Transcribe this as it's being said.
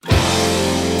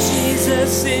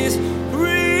Jesus is real.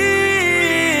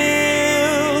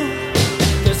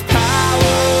 There's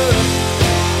power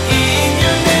in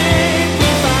your name. We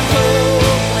find hope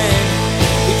when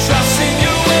we trust in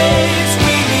your ways.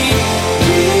 We need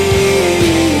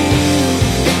real.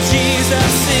 And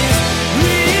Jesus is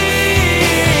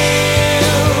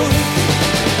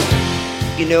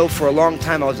real. You know, for a long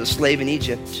time I was a slave in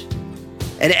Egypt.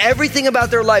 And everything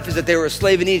about their life is that they were a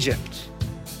slave in Egypt.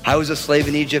 I was a slave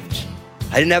in Egypt.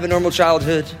 I didn't have a normal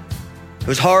childhood. It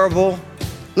was horrible.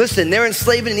 Listen, their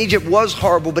enslavement in Egypt was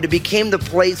horrible, but it became the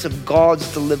place of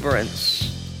God's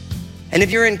deliverance. And if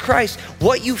you're in Christ,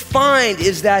 what you find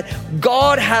is that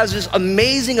God has this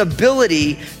amazing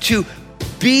ability to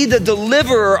be the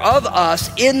deliverer of us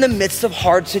in the midst of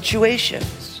hard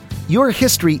situations. Your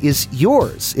history is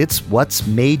yours. It's what's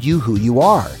made you who you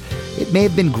are. It may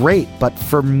have been great, but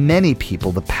for many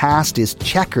people, the past is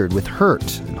checkered with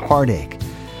hurt and heartache.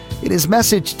 In his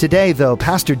message today, though,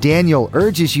 Pastor Daniel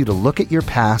urges you to look at your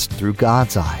past through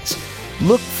God's eyes.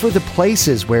 Look for the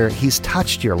places where he's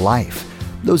touched your life.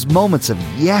 Those moments of,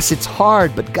 yes, it's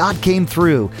hard, but God came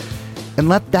through. And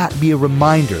let that be a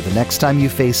reminder the next time you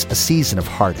face a season of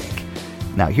heartache.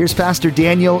 Now, here's Pastor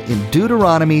Daniel in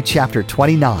Deuteronomy chapter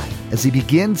 29 as he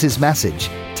begins his message,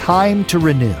 Time to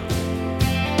Renew.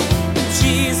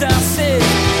 Jesus is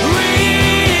real.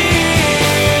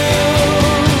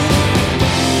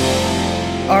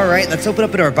 All right, let's open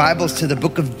up in our Bibles to the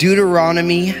book of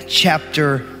Deuteronomy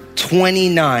chapter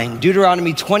 29.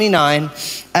 Deuteronomy 29,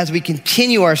 as we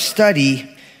continue our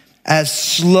study, as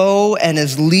slow and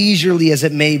as leisurely as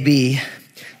it may be,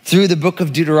 through the book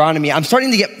of Deuteronomy. I'm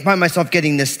starting to find myself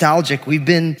getting nostalgic. We've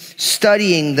been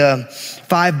studying the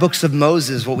 5 books of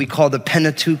Moses, what we call the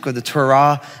Pentateuch or the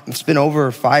Torah. It's been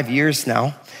over 5 years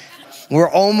now. We're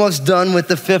almost done with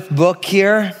the 5th book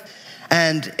here.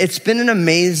 And it's been an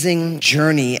amazing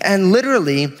journey. And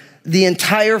literally, the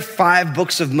entire 5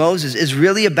 books of Moses is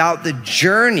really about the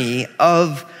journey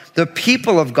of the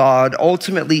people of God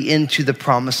ultimately into the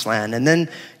promised land. And then,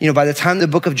 by the time the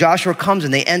book of Joshua comes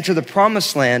and they enter the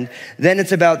promised land, then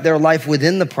it's about their life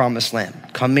within the promised land,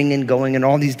 coming and going and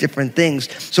all these different things.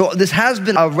 So this has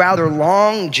been a rather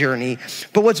long journey.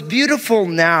 But what's beautiful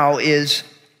now is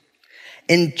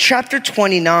in chapter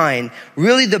 29,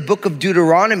 really the book of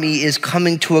Deuteronomy is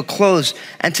coming to a close.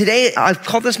 And today I've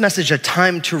called this message a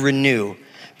time to renew.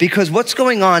 Because what's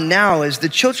going on now is the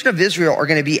children of Israel are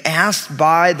going to be asked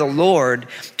by the Lord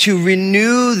to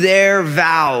renew their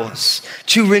vows,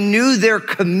 to renew their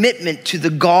commitment to the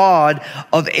God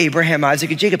of Abraham, Isaac,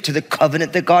 and Jacob, to the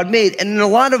covenant that God made. And in a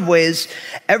lot of ways,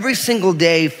 every single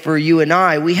day for you and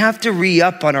I, we have to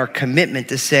re-up on our commitment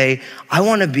to say, I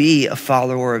want to be a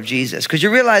follower of Jesus. Because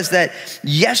you realize that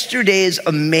yesterday's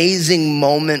amazing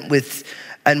moment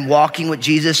and walking with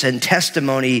Jesus and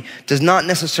testimony does not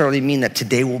necessarily mean that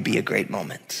today will be a great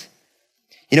moment.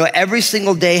 Every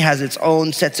single day has its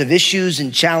own sets of issues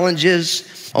and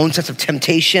challenges, own sets of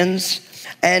temptations.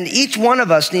 And each one of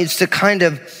us needs to kind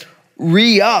of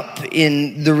re-up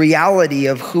in the reality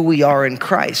of who we are in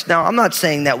Christ. Now, I'm not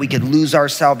saying that we could lose our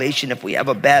salvation if we have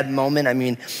a bad moment. I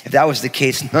mean, if that was the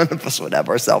case, none of us would have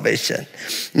our salvation.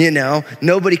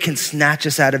 Nobody can snatch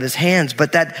us out of his hands.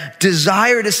 But that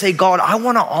desire to say, God, I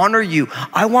want to honor you.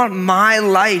 I want my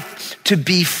life to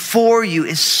be for you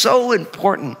is so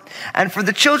important. And for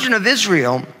the children of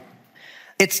Israel,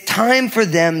 it's time for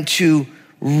them to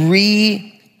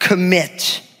recommit,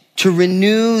 to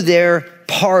renew their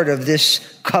part of this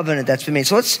covenant that's been made.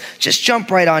 So let's just jump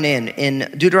right on in.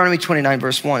 In Deuteronomy 29,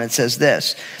 verse 1, it says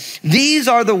this: "These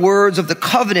are the words of the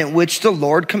covenant which the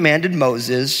Lord commanded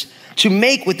Moses to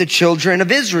make with the children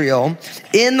of Israel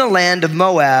in the land of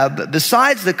Moab,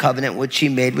 besides the covenant which he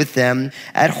made with them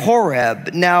at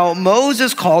Horeb. Now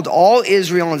Moses called all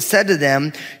Israel and said to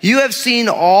them, you have seen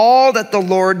all that the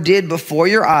Lord did before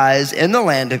your eyes in the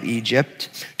land of Egypt,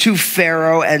 to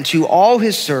Pharaoh and to all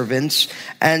his servants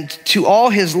and to all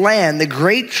his land, the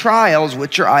great trials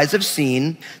which your eyes have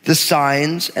seen, the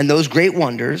signs and those great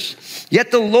wonders.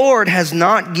 Yet the Lord has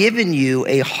not given you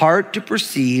a heart to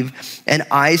perceive and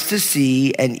eyes to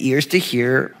see and ears to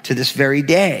hear to this very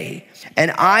day.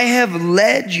 And I have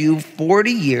led you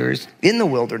 40 years in the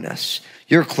wilderness.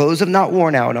 Your clothes have not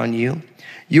worn out on you.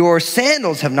 Your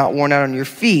sandals have not worn out on your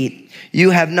feet. You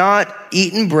have not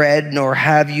eaten bread, nor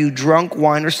have you drunk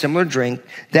wine or similar drink,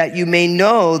 that you may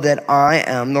know that I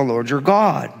am the Lord your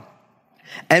God.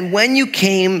 And when you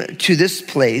came to this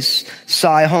place,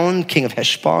 Sihon, king of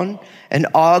Heshbon, and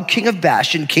Og, king of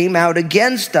Bashan, came out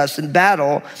against us in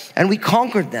battle, and we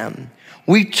conquered them.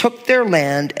 We took their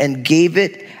land and gave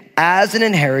it as an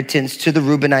inheritance to the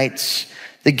Reubenites,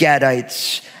 the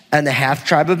Gadites, and the half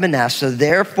tribe of Manasseh.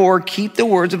 Therefore, keep the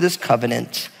words of this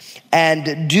covenant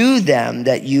and do them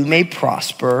that you may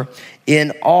prosper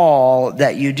in all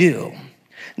that you do.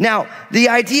 Now, the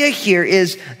idea here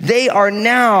is they are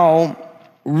now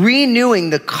renewing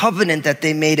the covenant that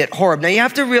they made at Horeb. Now, you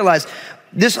have to realize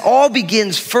this all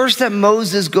begins first that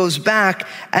Moses goes back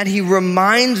and he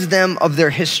reminds them of their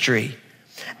history.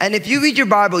 And if you read your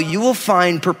Bible, you will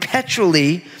find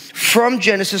perpetually from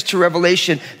Genesis to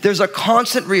Revelation, there's a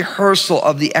constant rehearsal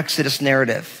of the Exodus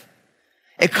narrative.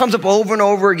 It comes up over and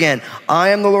over again. I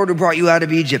am the Lord who brought you out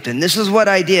of Egypt, and this is what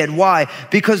I did. Why?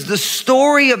 Because the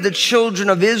story of the children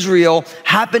of Israel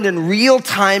happened in real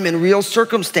time, in real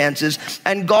circumstances,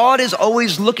 and God is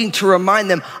always looking to remind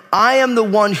them, I am the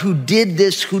one who did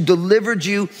this, who delivered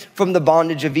you from the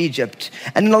bondage of Egypt.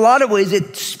 And in a lot of ways,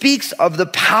 it speaks of the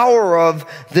power of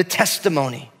the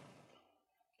testimony.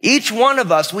 Each one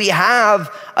of us, we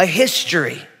have a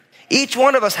history. Each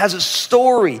one of us has a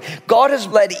story. God has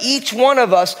led each one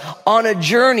of us on a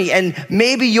journey, and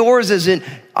maybe yours isn't,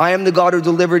 I am the God who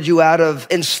delivered you out of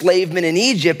enslavement in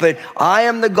Egypt, but I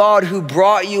am the God who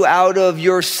brought you out of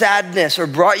your sadness or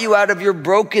brought you out of your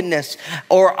brokenness,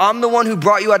 or I'm the one who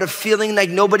brought you out of feeling like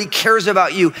nobody cares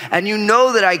about you, and you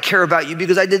know that I care about you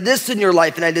because I did this in your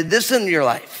life and I did this in your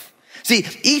life. See,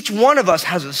 each one of us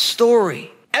has a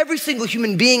story. Every single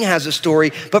human being has a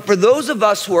story, but for those of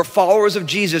us who are followers of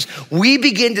Jesus, we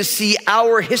begin to see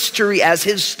our history as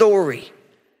his story.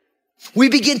 We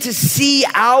begin to see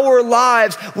our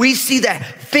lives. We see the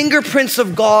fingerprints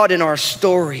of God in our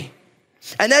story.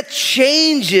 And that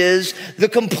changes the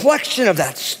complexion of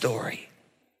that story.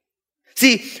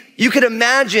 See, you could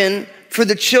imagine for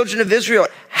the children of Israel,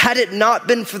 had it not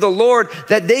been for the Lord,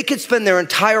 that they could spend their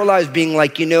entire lives being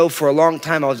like, for a long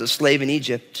time I was a slave in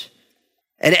Egypt.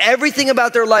 And everything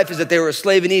about their life is that they were a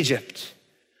slave in Egypt.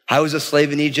 I was a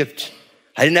slave in Egypt.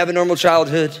 I didn't have a normal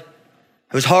childhood.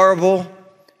 It was horrible.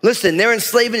 Listen, their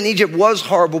enslavement in Egypt was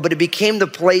horrible, but it became the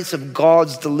place of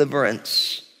God's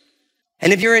deliverance.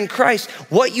 And if you're in Christ,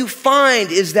 what you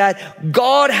find is that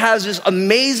God has this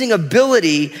amazing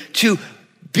ability to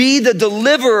be the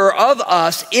deliverer of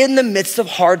us in the midst of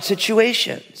hard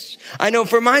situations. I know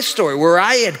for my story, where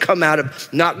I had come out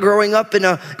of not growing up in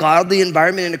a godly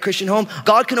environment in a Christian home,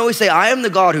 God can always say, I am the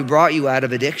God who brought you out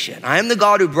of addiction. I am the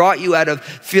God who brought you out of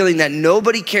feeling that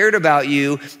nobody cared about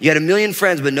you. You had a million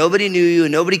friends, but nobody knew you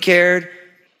and nobody cared.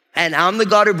 And I'm the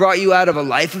God who brought you out of a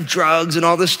life of drugs and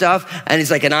all this stuff. And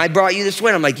he's like, and I brought you this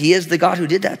way. And I'm like, he is the God who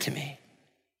did that to me.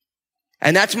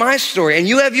 And that's my story. And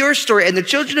you have your story. And the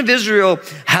children of Israel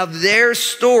have their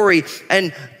story.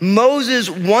 And Moses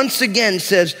once again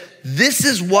says, this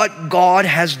is what God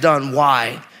has done.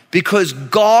 Why? Because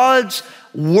God's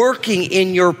working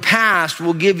in your past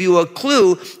will give you a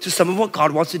clue to some of what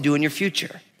God wants to do in your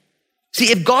future.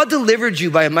 See, if God delivered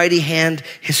you by a mighty hand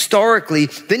historically,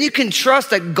 then you can trust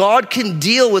that God can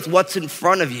deal with what's in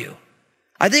front of you.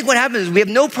 I think what happens is we have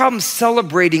no problem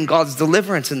celebrating God's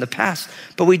deliverance in the past,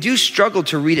 but we do struggle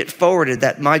to read it forward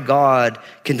that my God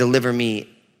can deliver me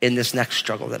in this next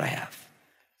struggle that I have.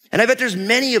 And I bet there's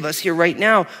many of us here right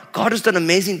now, God has done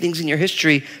amazing things in your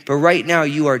history, but right now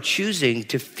you are choosing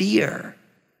to fear.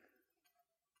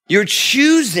 You're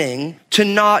choosing to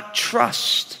not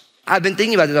trust. I've been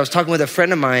thinking about this. I was talking with a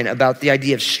friend of mine about the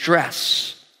idea of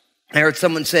stress. I heard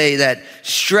someone say that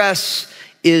stress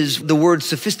is the word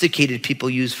sophisticated people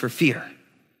use for fear.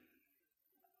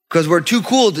 Because we're too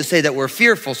cool to say that we're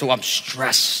fearful, so I'm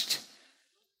stressed.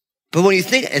 But when you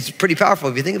think, it's pretty powerful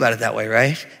if you think about it that way,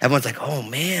 right? Everyone's like, oh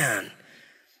man.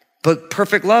 But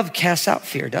perfect love casts out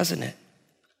fear, doesn't it?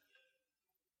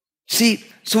 See,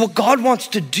 so what God wants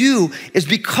to do is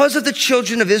because of the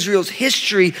children of Israel's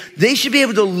history, they should be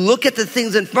able to look at the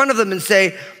things in front of them and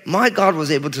say, my God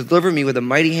was able to deliver me with a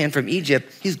mighty hand from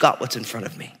Egypt. He's got what's in front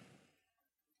of me.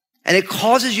 And it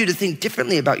causes you to think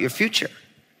differently about your future.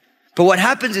 But what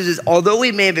happens is although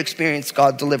we may have experienced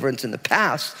God's deliverance in the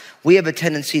past, we have a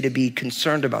tendency to be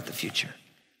concerned about the future.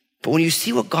 But when you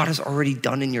see what God has already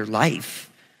done in your life,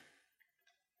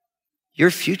 your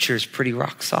future is pretty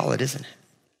rock solid, isn't it?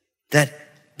 That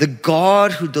the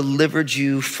God who delivered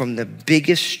you from the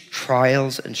biggest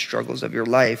trials and struggles of your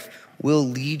life will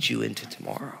lead you into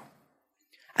tomorrow.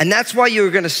 And that's why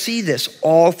you're going to see this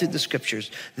all through the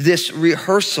scriptures, this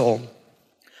rehearsal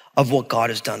of what God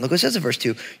has done. Look what it says in verse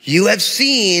 2. You have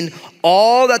seen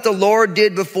all that the Lord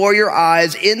did before your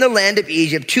eyes in the land of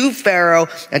Egypt to Pharaoh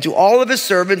and to all of his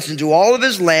servants and to all of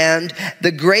his land,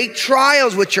 the great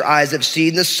trials which your eyes have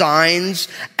seen, the signs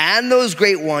and those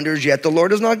great wonders. Yet the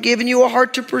Lord has not given you a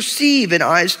heart to perceive and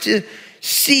eyes to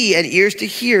see and ears to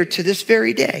hear to this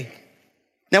very day.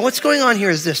 Now, what's going on here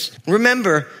is this.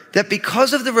 Remember that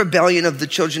because of the rebellion of the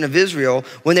children of Israel,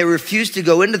 when they refused to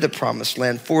go into the promised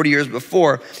land 40 years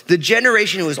before, the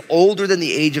generation who was older than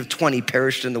the age of 20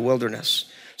 perished in the wilderness.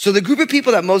 So the group of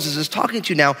people that Moses is talking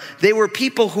to now, they were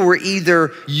people who were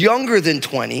either younger than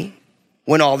 20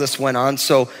 when all this went on.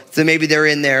 So maybe they're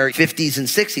in their 50s and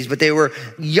 60s, but they were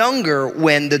younger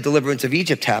when the deliverance of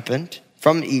Egypt happened,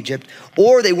 from Egypt,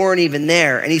 or they weren't even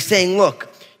there. And he's saying, look,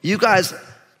 you guys,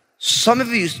 some of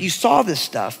you saw this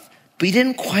stuff, but you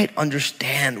didn't quite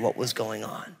understand what was going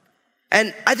on.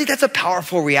 And I think that's a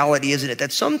powerful reality, isn't it?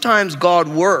 That sometimes God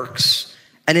works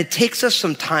and it takes us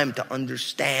some time to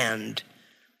understand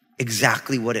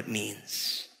exactly what it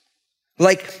means.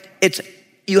 Like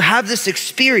you have this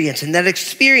experience, and that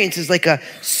experience is like a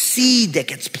seed that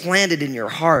gets planted in your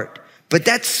heart. But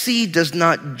that seed does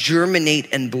not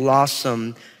germinate and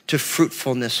blossom to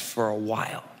fruitfulness for a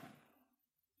while.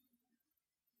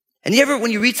 And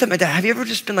when you read something like that, have you ever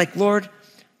just been like, Lord,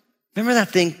 remember that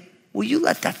thing? Will you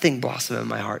let that thing blossom in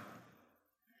my heart?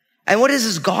 And what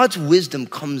is God's wisdom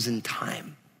comes in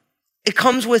time. It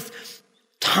comes with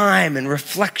time and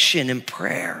reflection and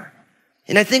prayer.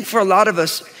 And I think for a lot of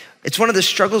us, it's one of the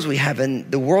struggles we have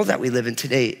in the world that we live in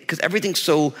today, because everything's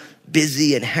so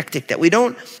busy and hectic that we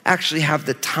don't actually have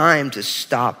the time to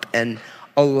stop and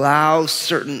allow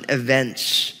certain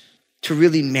events to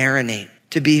really marinate,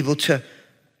 to be able to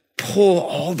pull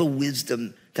all the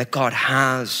wisdom that God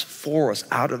has for us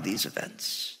out of these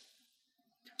events.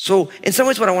 So in some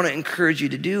ways, what I want to encourage you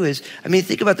to do is,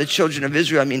 think about the children of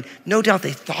Israel. No doubt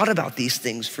they thought about these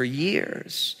things for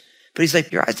years. But he's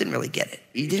like, your eyes didn't really get it.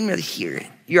 You didn't really hear it.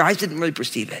 Your eyes didn't really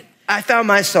perceive it. I found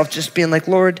myself just being like,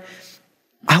 Lord,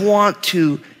 I want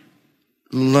to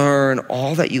learn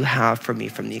all that you have for me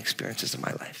from the experiences of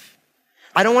my life.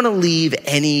 I don't want to leave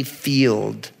any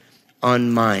field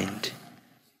unmined.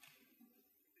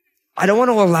 I don't want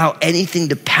to allow anything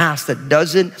to pass that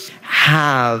doesn't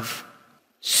have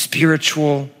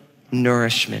spiritual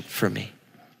nourishment for me.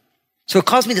 So it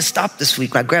caused me to stop this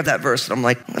week. I grabbed that verse and I'm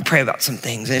like, I'm gonna pray about some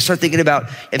things. And I started thinking about,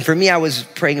 and for me, I was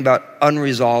praying about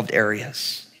unresolved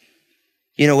areas.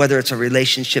 Whether it's a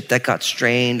relationship that got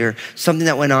strained or something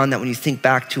that went on that when you think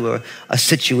back to a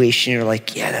situation, you're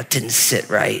like, yeah, that didn't sit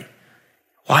right.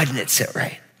 Why didn't it sit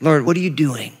right? Lord, what are you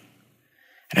doing?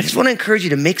 And I just want to encourage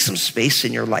you to make some space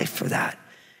in your life for that.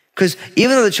 Because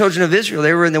even though the children of Israel,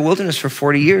 they were in the wilderness for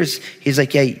 40 years, he's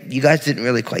like, yeah, you guys didn't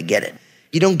really quite get it.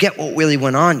 You don't get what really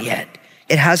went on yet.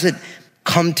 It hasn't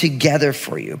come together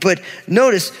for you. But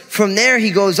notice from there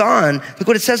he goes on, look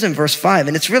what it says in verse 5,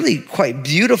 and it's really quite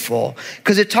beautiful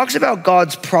because it talks about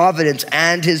God's providence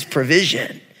and his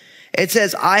provision. It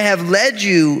says, I have led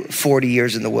you 40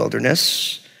 years in the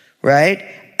wilderness, right?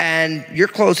 And your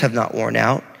clothes have not worn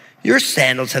out. Your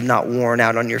sandals have not worn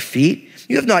out on your feet.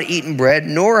 You have not eaten bread,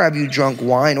 nor have you drunk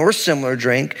wine or similar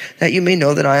drink, that you may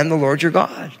know that I am the Lord your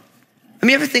God. You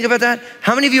ever think about that?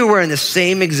 How many of you are wearing the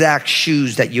same exact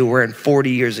shoes that you were wearing 40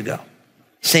 years ago?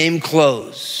 Same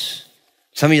clothes.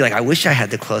 Some of you are like, I wish I had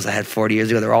the clothes I had 40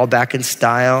 years ago. They're all back in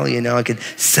style. I could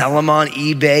sell them on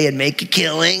eBay and make a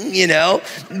killing,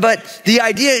 But the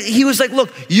idea, he was like,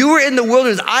 look, you were in the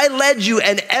wilderness. I led you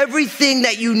and everything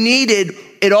that you needed,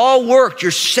 it all worked.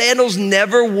 Your sandals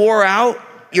never wore out.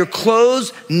 Your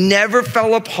clothes never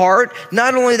fell apart.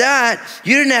 Not only that,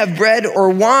 you didn't have bread or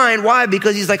wine. Why?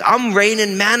 Because he's like, I'm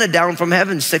raining manna down from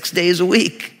heaven 6 days a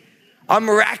week. I'm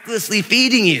miraculously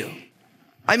feeding you.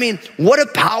 What a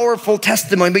powerful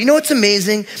testimony. But you know what's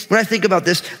amazing when I think about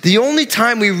this? The only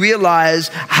time we realize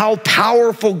how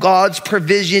powerful God's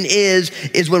provision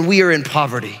is when we are in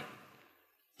poverty.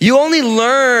 You only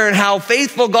learn how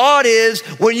faithful God is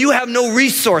when you have no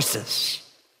resources.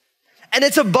 And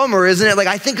it's a bummer, isn't it? Like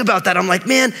I think about that. I'm like,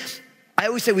 man, I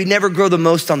always say we never grow the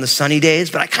most on the sunny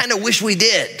days, but I kind of wish we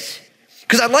did.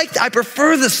 Because I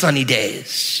prefer the sunny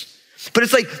days. But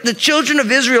it's like the children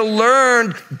of Israel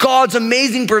learned God's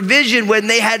amazing provision when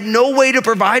they had no way to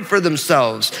provide for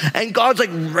themselves. And God's like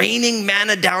raining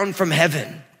manna down from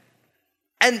heaven.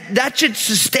 And that should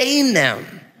sustain them.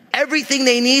 Everything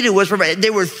they needed was provided. They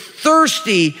were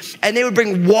thirsty and they would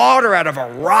bring water out of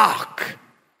a rock.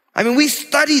 We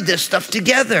studied this stuff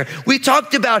together. We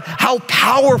talked about how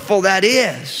powerful that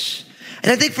is.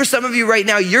 And I think for some of you right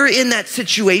now, you're in that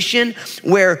situation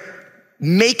where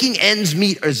making ends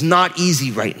meet is not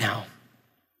easy right now.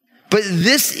 But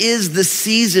this is the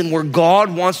season where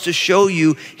God wants to show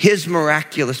you his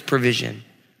miraculous provision.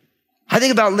 I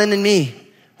think about Lynn and me.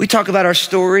 We talk about our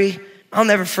story. I'll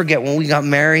never forget when we got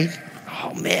married.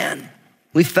 Oh man,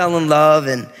 we fell in love.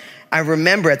 And I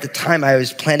remember at the time I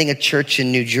was planting a church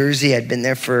in New Jersey. I'd been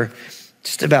there for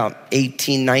just about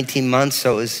 18, 19 months.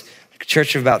 So it was a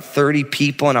church of about 30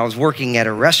 people, and I was working at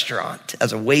a restaurant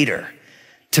as a waiter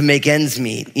to make ends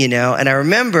meet, And I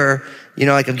remember,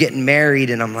 like I'm getting married,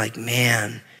 and I'm like,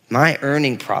 man, my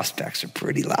earning prospects are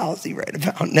pretty lousy right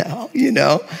about now,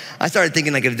 I started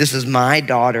thinking, like, if this is my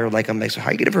daughter, like, I'm like, so how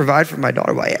are you gonna provide for my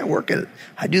daughter? Well, yeah,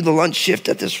 I do the lunch shift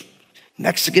at this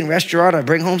Mexican restaurant. I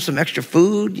bring home some extra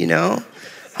food,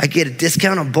 I get a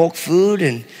discount on bulk food,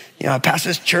 and I pass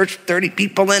this church, 30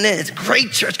 people in it. It's a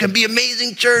great church, gonna be an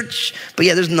amazing church. But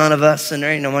yeah, there's none of us, and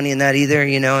there ain't no money in that either,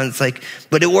 and it's like,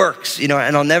 but it works, and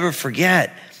I'll never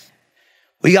forget.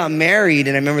 We got married,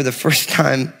 and I remember the first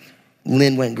time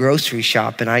Lynn went grocery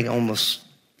shopping, I almost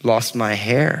lost my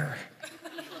hair.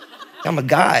 I'm a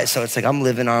guy, so it's like I'm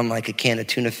living on like a can of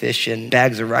tuna fish and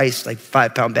bags of rice, like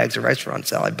 5-pound bags of rice were on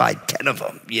sale. I'd buy 10 of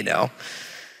them,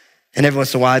 And every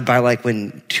once in a while, I'd buy, like,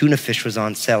 when tuna fish was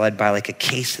on sale, I'd buy like a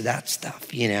case of that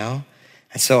stuff, And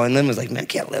so, and Lynn was like, man, I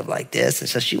can't live like this. And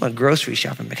so she went grocery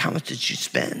shopping. I'm like, how much did you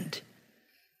spend?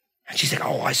 And she's like,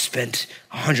 I spent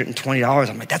 $120.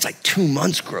 I'm like, that's like 2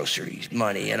 months grocery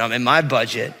money. And I'm in my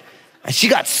budget. And she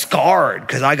got scarred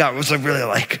because was like really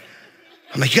like,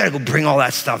 I'm like, you gotta go bring all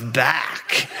that stuff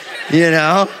back,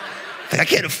 Like, I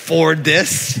can't afford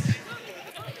this.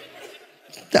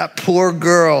 That poor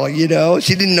girl,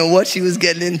 she didn't know what she was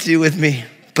getting into with me.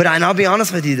 And I'll be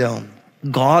honest with you though,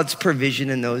 God's provision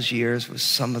in those years was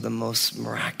some of the most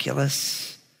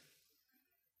miraculous.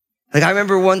 Like, I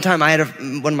remember one time I had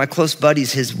one of my close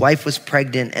buddies, his wife was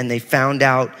pregnant, and they found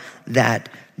out that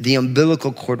the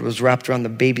umbilical cord was wrapped around the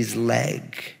baby's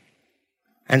leg.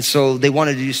 And so they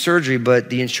wanted to do surgery, but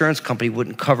the insurance company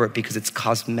wouldn't cover it because it's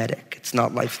cosmetic. It's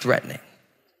not life-threatening.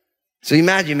 So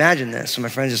imagine this. So my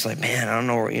friend's just like, man, I don't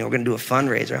know, we're gonna do a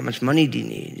fundraiser. How much money do you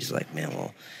need? He's like, man,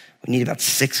 well, we need about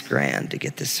 $6,000 to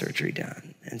get this surgery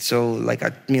done. And so like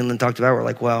me and Lynn talked about, we're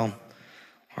like, well,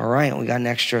 all right, we got an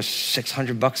extra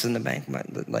 $600 in the bank.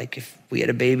 Like, if we had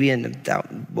a baby, and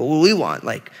what would we want?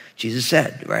 Like Jesus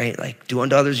said, right? Like, do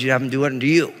unto others, you have them do unto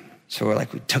you. So we're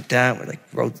like, we took that, we like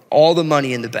wrote all the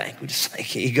money in the bank. We just like,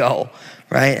 here you go,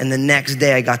 right? And the next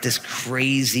day I got this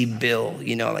crazy bill,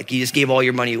 like you just gave all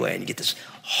your money away and you get this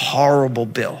horrible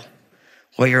bill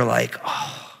where you're like,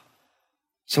 oh.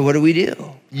 So what do we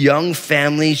do? Young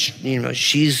family,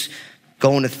 she's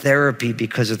going to therapy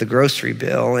because of the grocery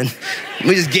bill, and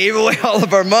we just gave away all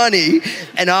of our money,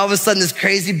 and all of a sudden this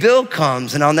crazy bill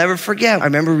comes. And I'll never forget, I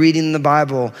remember reading in the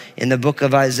Bible, in the book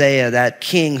of Isaiah, that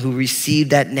king who received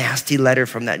that nasty letter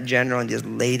from that general and just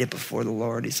laid it before the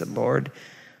Lord. He said, Lord,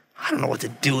 I don't know what to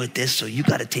do with this, so you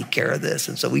got to take care of this.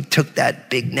 And so we took that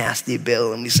big nasty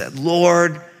bill and we said,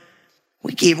 Lord,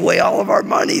 we gave away all of our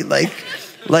money. Like,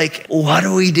 what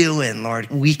are we doing,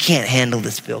 Lord? We can't handle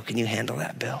this bill. Can you handle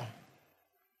that bill?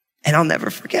 And I'll never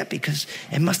forget, because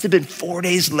it must have been 4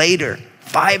 days later,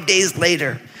 5 days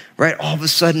later, right? All of a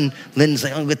sudden, Lynn's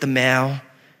like, I'll get the mail.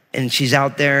 And she's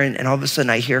out there, and all of a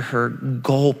sudden I hear her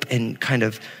gulp and kind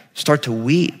of start to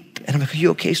weep. And I'm like, are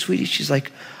you okay, sweetie? She's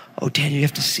like, oh, Daniel, you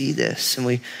have to see this. And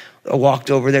I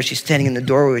walked over there. She's standing in the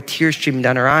doorway with tears streaming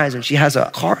down her eyes, and she has a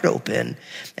card open.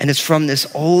 And it's from this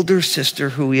older sister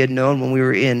who we had known when we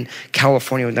were in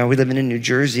California. Now we live in New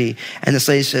Jersey. And this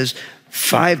lady says,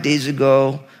 5 days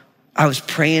ago, I was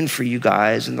praying for you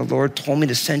guys, and the Lord told me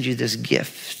to send you this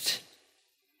gift.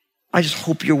 I just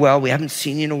hope you're well. We haven't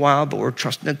seen you in a while, but we're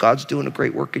trusting that God's doing a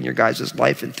great work in your guys'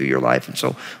 life and through your life. And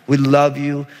so we love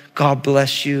you. God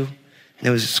bless you. And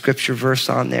there was a scripture verse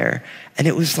on there. And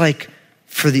it was like,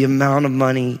 for the amount of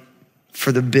money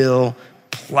for the bill,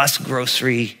 plus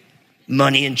grocery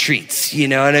money and treats. You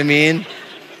know what I mean?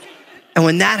 And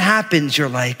when that happens, you're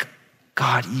like,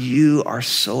 God, you are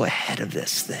so ahead of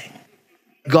this thing.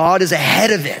 God is ahead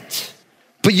of it.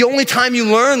 But the only time you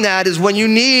learn that is when you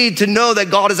need to know that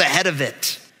God is ahead of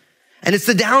it. And it's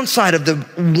the downside of the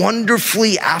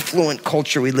wonderfully affluent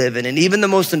culture we live in. And even the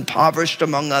most impoverished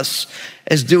among us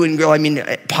is doing well. I mean,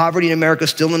 poverty in America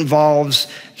still involves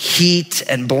heat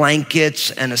and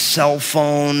blankets and a cell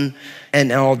phone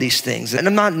and all these things. And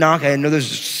I'm not knocking, I know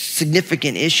there's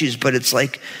significant issues, but it's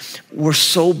like, we're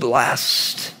so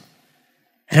blessed.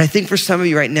 And I think for some of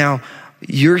you right now,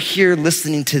 you're here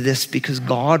listening to this because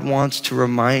God wants to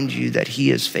remind you that he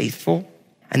is faithful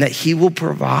and that he will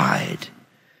provide.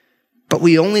 But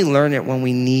we only learn it when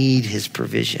we need his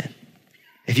provision.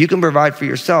 If you can provide for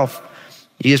yourself,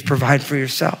 you just provide for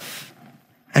yourself.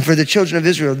 And for the children of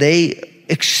Israel, they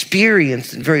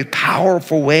experienced in very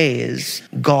powerful ways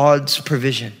God's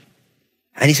provision.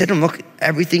 And he said to them, look,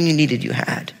 everything you needed, you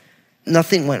had.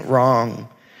 Nothing went wrong.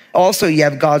 Also, you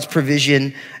have God's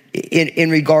provision in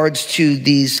regards to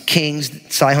these kings,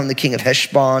 Sihon, the king of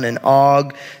Heshbon, and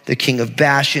Og, the king of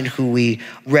Bashan, who we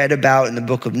read about in the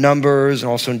book of Numbers and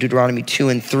also in Deuteronomy 2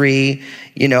 and 3.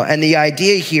 And the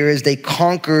idea here is they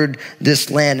conquered this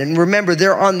land. And remember,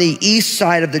 they're on the east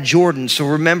side of the Jordan. So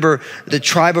remember, the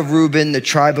tribe of Reuben, the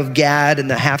tribe of Gad, and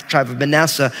the half tribe of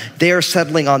Manasseh, they are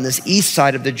settling on this east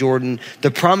side of the Jordan.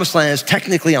 The promised land is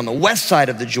technically on the west side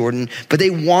of the Jordan, but they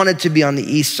wanted to be on the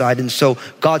east side. And so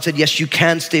God said, yes, you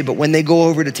can stay, but when they go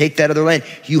over to take that other land,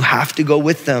 you have to go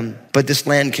with them. But this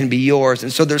land can be yours.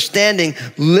 And so they're standing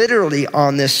literally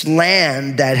on this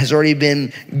land that has already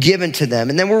been given to them.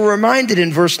 And then we're reminded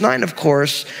in verse 9, of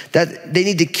course, that they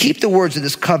need to keep the words of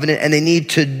this covenant and they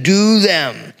need to do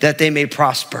them that they may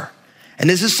prosper. And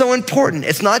this is so important.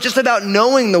 It's not just about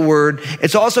knowing the word,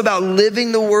 it's also about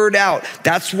living the word out.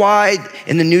 That's why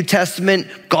in the New Testament,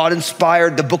 God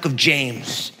inspired the book of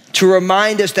James to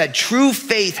remind us that true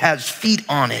faith has feet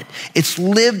on it. It's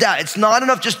lived out. It's not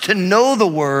enough just to know the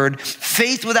word.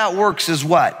 Faith without works is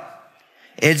what?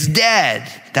 It's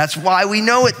dead. That's why we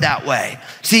know it that way.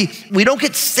 See, we don't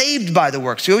get saved by the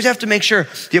works. We always have to make sure.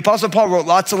 The Apostle Paul wrote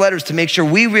lots of letters to make sure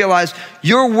we realize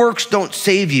your works don't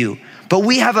save you, but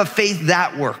we have a faith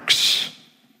that works.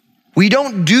 We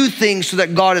don't do things so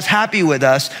that God is happy with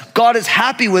us. God is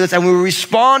happy with us, and we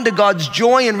respond to God's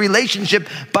joy and relationship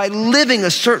by living a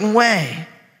certain way.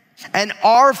 And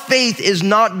our faith is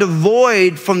not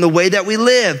devoid from the way that we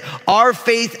live. Our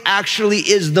faith actually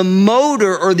is the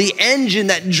motor or the engine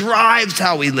that drives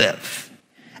how we live.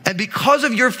 And because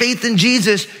of your faith in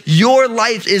Jesus, your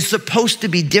life is supposed to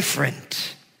be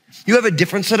different. You have a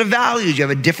different set of values. You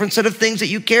have a different set of things that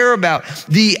you care about.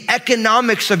 The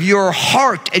economics of your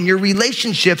heart and your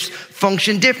relationships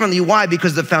function differently. Why?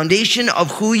 Because the foundation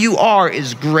of who you are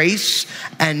is grace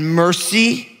and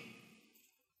mercy,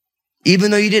 even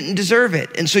though you didn't deserve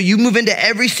it. And so you move into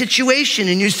every situation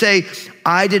and you say,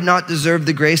 I did not deserve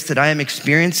the grace that I am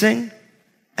experiencing.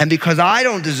 And because I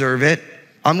don't deserve it,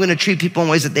 I'm going to treat people in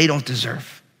ways that they don't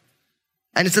deserve.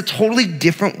 And it's a totally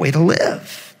different way to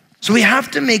live. So we have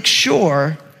to make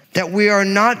sure that we are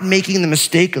not making the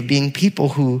mistake of being people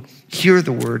who hear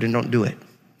the word and don't do it.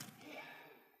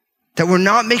 That we're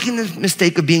not making the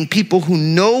mistake of being people who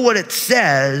know what it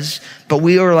says, but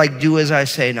we are like, do as I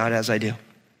say, not as I do.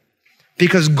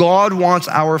 Because God wants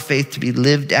our faith to be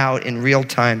lived out in real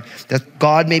time, that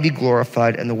God may be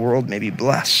glorified and the world may be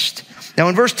blessed. Now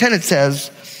in verse 10 it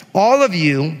says, all of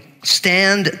you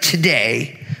stand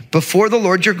today before the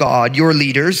Lord your God, your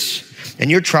leaders, and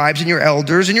your tribes and your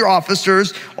elders and your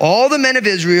officers, all the men of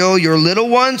Israel, your little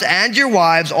ones and your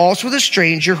wives, also the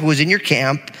stranger who is in your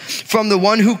camp, from the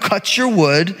one who cuts your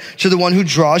wood to the one who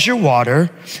draws your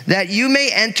water, that you may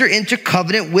enter into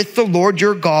covenant with the Lord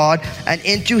your God and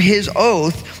into his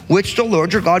oath, which the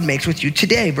Lord your God makes with you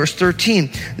today. Verse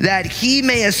 13, that he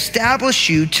may establish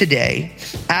you today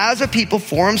as a people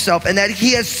for himself, and that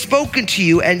he has spoken to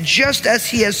you, and just as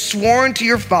he has sworn to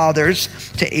your fathers,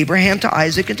 to Abraham, to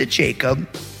Isaac, and to Jacob,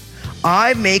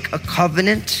 I make a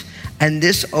covenant and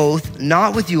this oath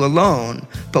not with you alone,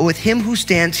 but with him who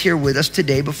stands here with us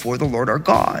today before the Lord our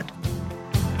God.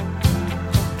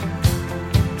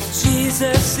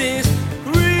 Jesus is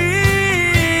real.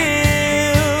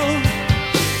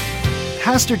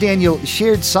 Pastor Daniel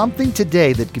shared something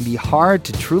today that can be hard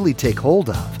to truly take hold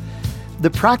of.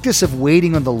 The practice of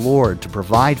waiting on the Lord to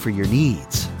provide for your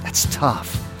needs. That's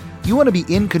tough. You want to be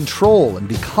in control and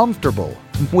be comfortable.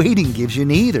 Waiting gives you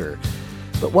neither.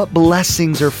 But what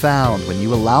blessings are found when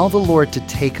you allow the Lord to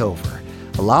take over,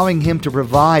 allowing him to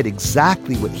provide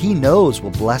exactly what he knows will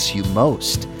bless you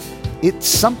most. It's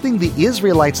something the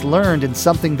Israelites learned and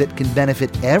something that can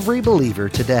benefit every believer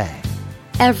today.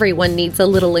 Everyone needs a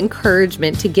little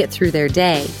encouragement to get through their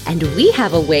day, and we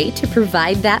have a way to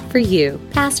provide that for you.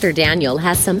 Pastor Daniel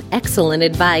has some excellent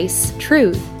advice,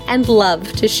 truth, and love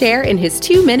to share in his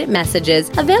 2-minute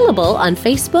messages available on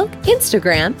Facebook,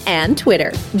 Instagram, and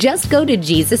Twitter. Just go to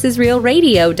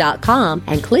JesusIsRealRadio.com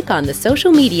and click on the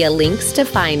social media links to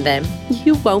find them.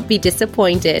 You won't be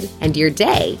disappointed, and your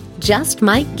day just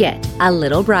might get a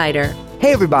little brighter.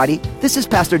 Hey everybody, this is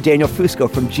Pastor Daniel Fusco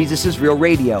from Jesus is Real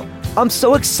Radio. I'm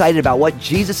so excited about what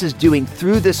Jesus is doing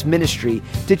through this ministry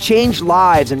to change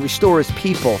lives and restore his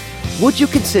people. Would you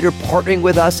consider partnering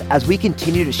with us as we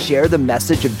continue to share the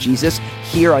message of Jesus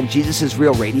here on Jesus is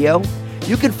Real Radio?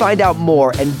 You can find out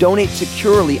more and donate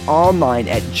securely online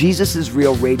at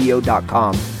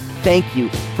JesusIsRealRadio.com. Thank you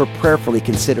for prayerfully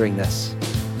considering this.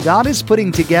 God is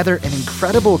putting together an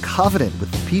incredible covenant with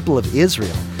the people of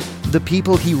Israel, the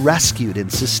people he rescued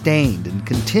and sustained and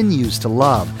continues to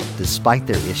love despite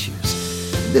their issues.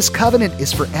 This covenant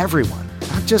is for everyone,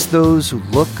 not not just those who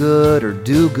look good or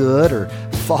do good or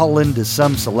fall into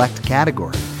some select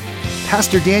category.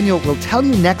 Pastor Daniel will tell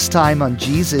you next time on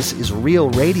Jesus is Real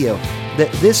Radio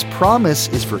that this promise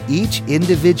is for each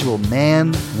individual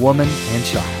man, woman, and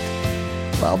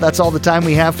child. Well, that's all the time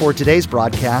we have for today's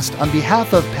broadcast. On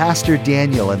behalf of Pastor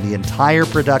Daniel and the entire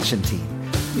production team,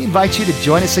 we invite you to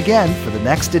join us again for the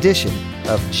next edition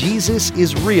of Jesus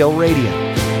is Real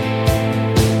Radio.